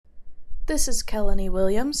This is Kelly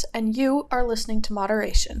Williams, and you are listening to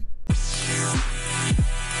Moderation.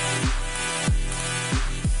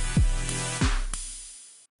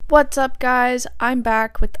 What's up, guys? I'm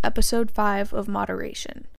back with episode 5 of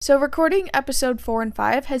Moderation. So recording episode 4 and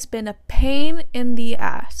 5 has been a pain in the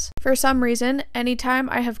ass. For some reason, anytime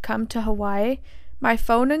I have come to Hawaii, my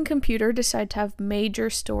phone and computer decide to have major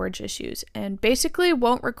storage issues and basically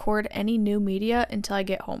won't record any new media until I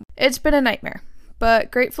get home. It's been a nightmare.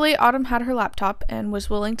 But gratefully, Autumn had her laptop and was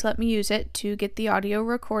willing to let me use it to get the audio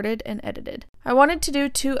recorded and edited. I wanted to do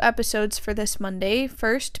 2 episodes for this Monday,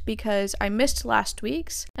 first because I missed last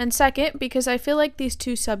week's, and second because I feel like these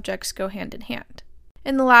 2 subjects go hand in hand.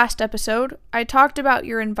 In the last episode, I talked about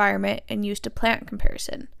your environment and used a plant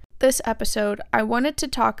comparison. This episode, I wanted to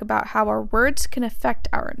talk about how our words can affect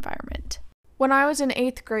our environment. When I was in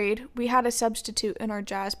 8th grade, we had a substitute in our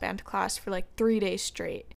jazz band class for like 3 days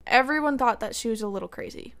straight. Everyone thought that she was a little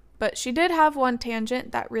crazy, but she did have one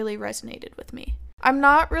tangent that really resonated with me. I'm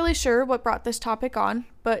not really sure what brought this topic on,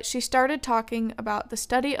 but she started talking about the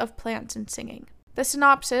study of plants and singing. The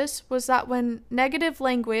synopsis was that when negative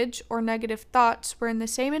language or negative thoughts were in the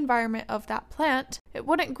same environment of that plant, it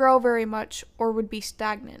wouldn't grow very much or would be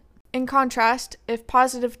stagnant. In contrast, if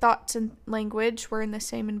positive thoughts and language were in the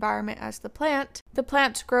same environment as the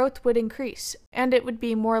plant's growth would increase, and it would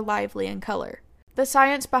be more lively in color. The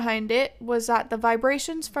science behind it was that the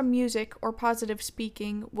vibrations from music or positive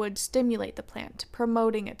speaking would stimulate the plant,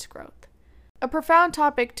 promoting its growth. A profound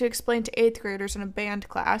topic to explain to 8th graders in a band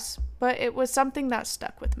class, but it was something that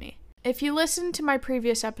stuck with me. If you listen to my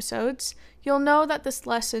previous episodes, you'll know that this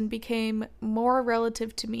lesson became more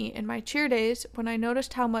relative to me in my cheer days when I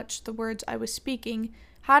noticed how much the words I was speaking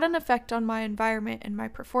had an effect on my environment and my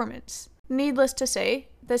performance. Needless to say,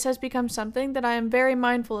 this has become something that I am very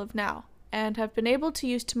mindful of now, and have been able to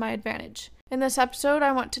use to my advantage. In this episode,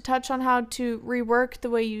 I want to touch on how to rework the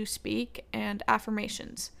way you speak and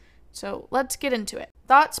affirmations. So let's get into it.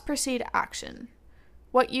 Thoughts precede action.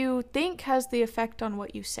 What you think has the effect on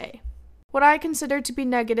what you say. What I consider to be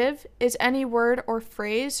negative is any word or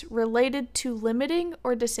phrase related to limiting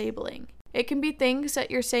or disabling. It can be things that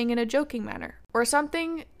you're saying in a joking manner, or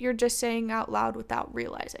something you're just saying out loud without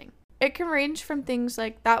realizing. It can range from things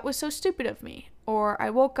like, "That was so stupid of me," or "I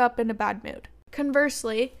woke up in a bad mood."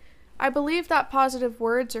 Conversely, I believe that positive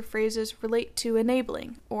words or phrases relate to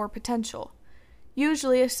enabling or potential,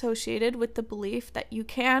 usually associated with the belief that you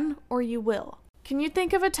can or you will. Can you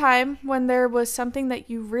think of a time when there was something that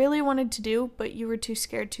you really wanted to do, but you were too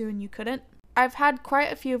scared to and you couldn't? I've had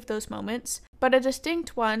quite a few of those moments, but a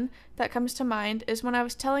distinct one that comes to mind is when I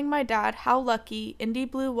was telling my dad how lucky Indy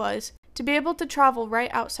Blue was to be able to travel right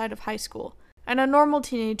outside of high school, and a normal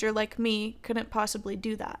teenager like me couldn't possibly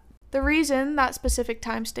do that. The reason that specific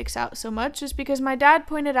time sticks out so much is because my dad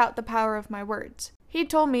pointed out the power of my words. He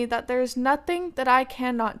told me that there is nothing that I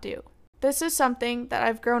cannot do. This is something that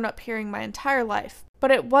I've grown up hearing my entire life,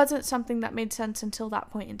 but it wasn't something that made sense until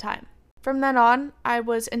that point in time. From then on, I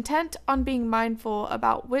was intent on being mindful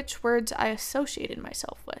about which words I associated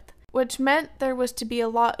myself with, which meant there was to be a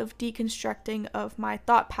lot of deconstructing of my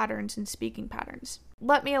thought patterns and speaking patterns.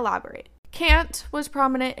 Let me elaborate. Can't was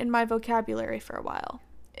prominent in my vocabulary for a while.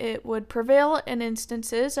 It would prevail in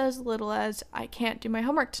instances as little as, "I can't do my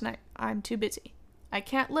homework tonight, I'm too busy." "I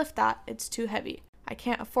can't lift that, it's too heavy." "I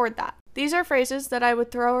can't afford that." These are phrases that I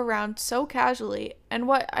would throw around so casually, and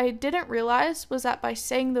what I didn't realize was that by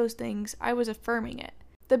saying those things, I was affirming it.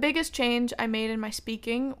 The biggest change I made in my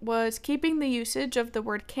speaking was keeping the usage of the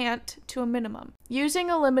word can't to a minimum. Using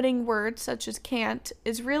a limiting word such as can't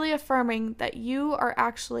is really affirming that you are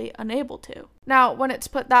actually unable to. Now, when it's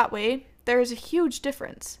put that way, there is a huge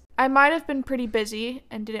difference. I might have been pretty busy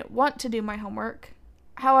and didn't want to do my homework.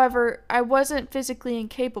 However, I wasn't physically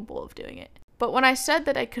incapable of doing it. But when I said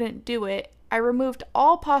that I couldn't do it, I removed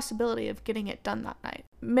all possibility of getting it done that night.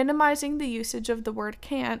 Minimizing the usage of the word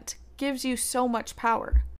can't gives you so much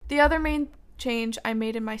power. The other main change I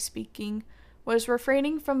made in my speaking was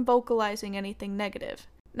refraining from vocalizing anything negative.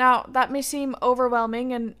 Now, that may seem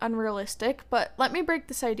overwhelming and unrealistic, but let me break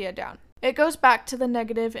this idea down. It goes back to the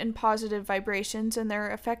negative and positive vibrations and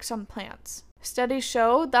their effects on plants. Studies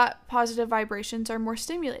show that positive vibrations are more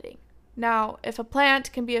stimulating. Now, if a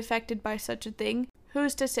plant can be affected by such a thing,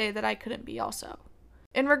 who's to say that I couldn't be also?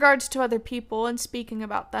 In regards to other people and speaking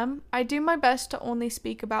about them, I do my best to only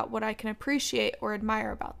speak about what I can appreciate or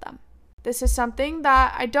admire about them. This is something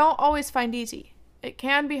that I don't always find easy. It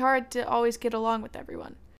can be hard to always get along with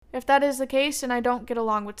everyone. If that is the case and I don't get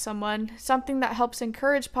along with someone, something that helps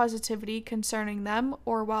encourage positivity concerning them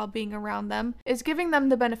or while being around them is giving them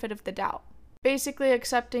the benefit of the doubt. Basically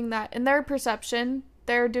accepting that in their perception,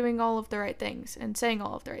 They're doing all of the right things and saying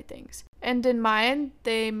all of the right things. And in mine,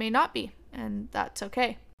 they may not be, and that's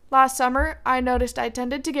okay. Last summer, I noticed I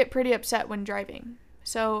tended to get pretty upset when driving.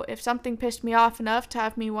 So if something pissed me off enough to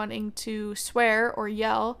have me wanting to swear or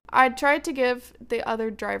yell, I'd try to give the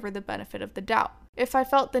other driver the benefit of the doubt. If I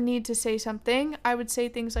felt the need to say something, I would say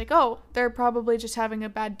things like, oh, they're probably just having a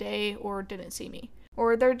bad day or didn't see me.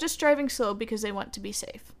 Or they're just driving slow because they want to be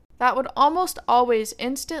safe. That would almost always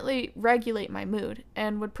instantly regulate my mood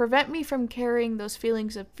and would prevent me from carrying those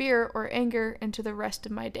feelings of fear or anger into the rest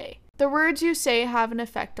of my day. The words you say have an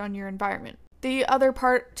effect on your environment. The other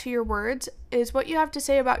part to your words is what you have to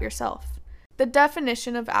say about yourself. The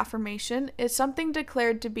definition of affirmation is something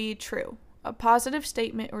declared to be true, a positive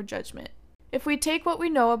statement or judgment. If we take what we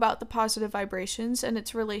know about the positive vibrations and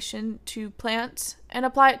its relation to plants and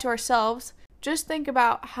apply it to ourselves, just think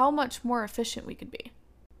about how much more efficient we could be.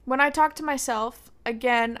 When I talk to myself,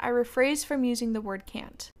 again, I rephrase from using the word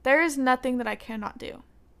can't. There is nothing that I cannot do.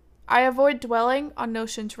 I avoid dwelling on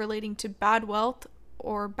notions relating to bad wealth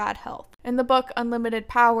or bad health. In the book Unlimited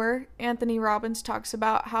Power, Anthony Robbins talks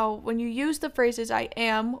about how when you use the phrases I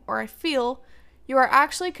am or I feel, you are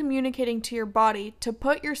actually communicating to your body to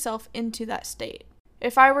put yourself into that state.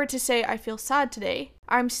 If I were to say I feel sad today,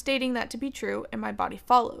 I'm stating that to be true and my body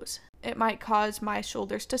follows. It might cause my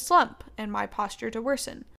shoulders to slump and my posture to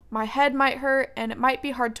worsen. My head might hurt and it might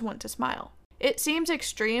be hard to want to smile. It seems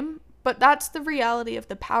extreme, but that's the reality of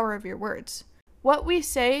the power of your words. What we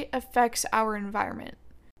say affects our environment.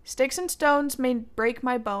 Sticks and stones may break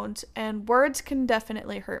my bones, and words can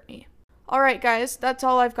definitely hurt me. Alright guys, that's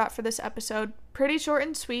all I've got for this episode. Pretty short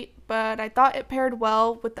and sweet, but I thought it paired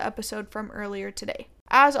well with the episode from earlier today.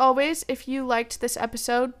 As always, if you liked this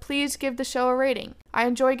episode, please give the show a rating. I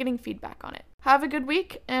enjoy getting feedback on it. Have a good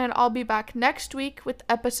week, and I'll be back next week with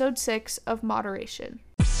episode 6 of Moderation.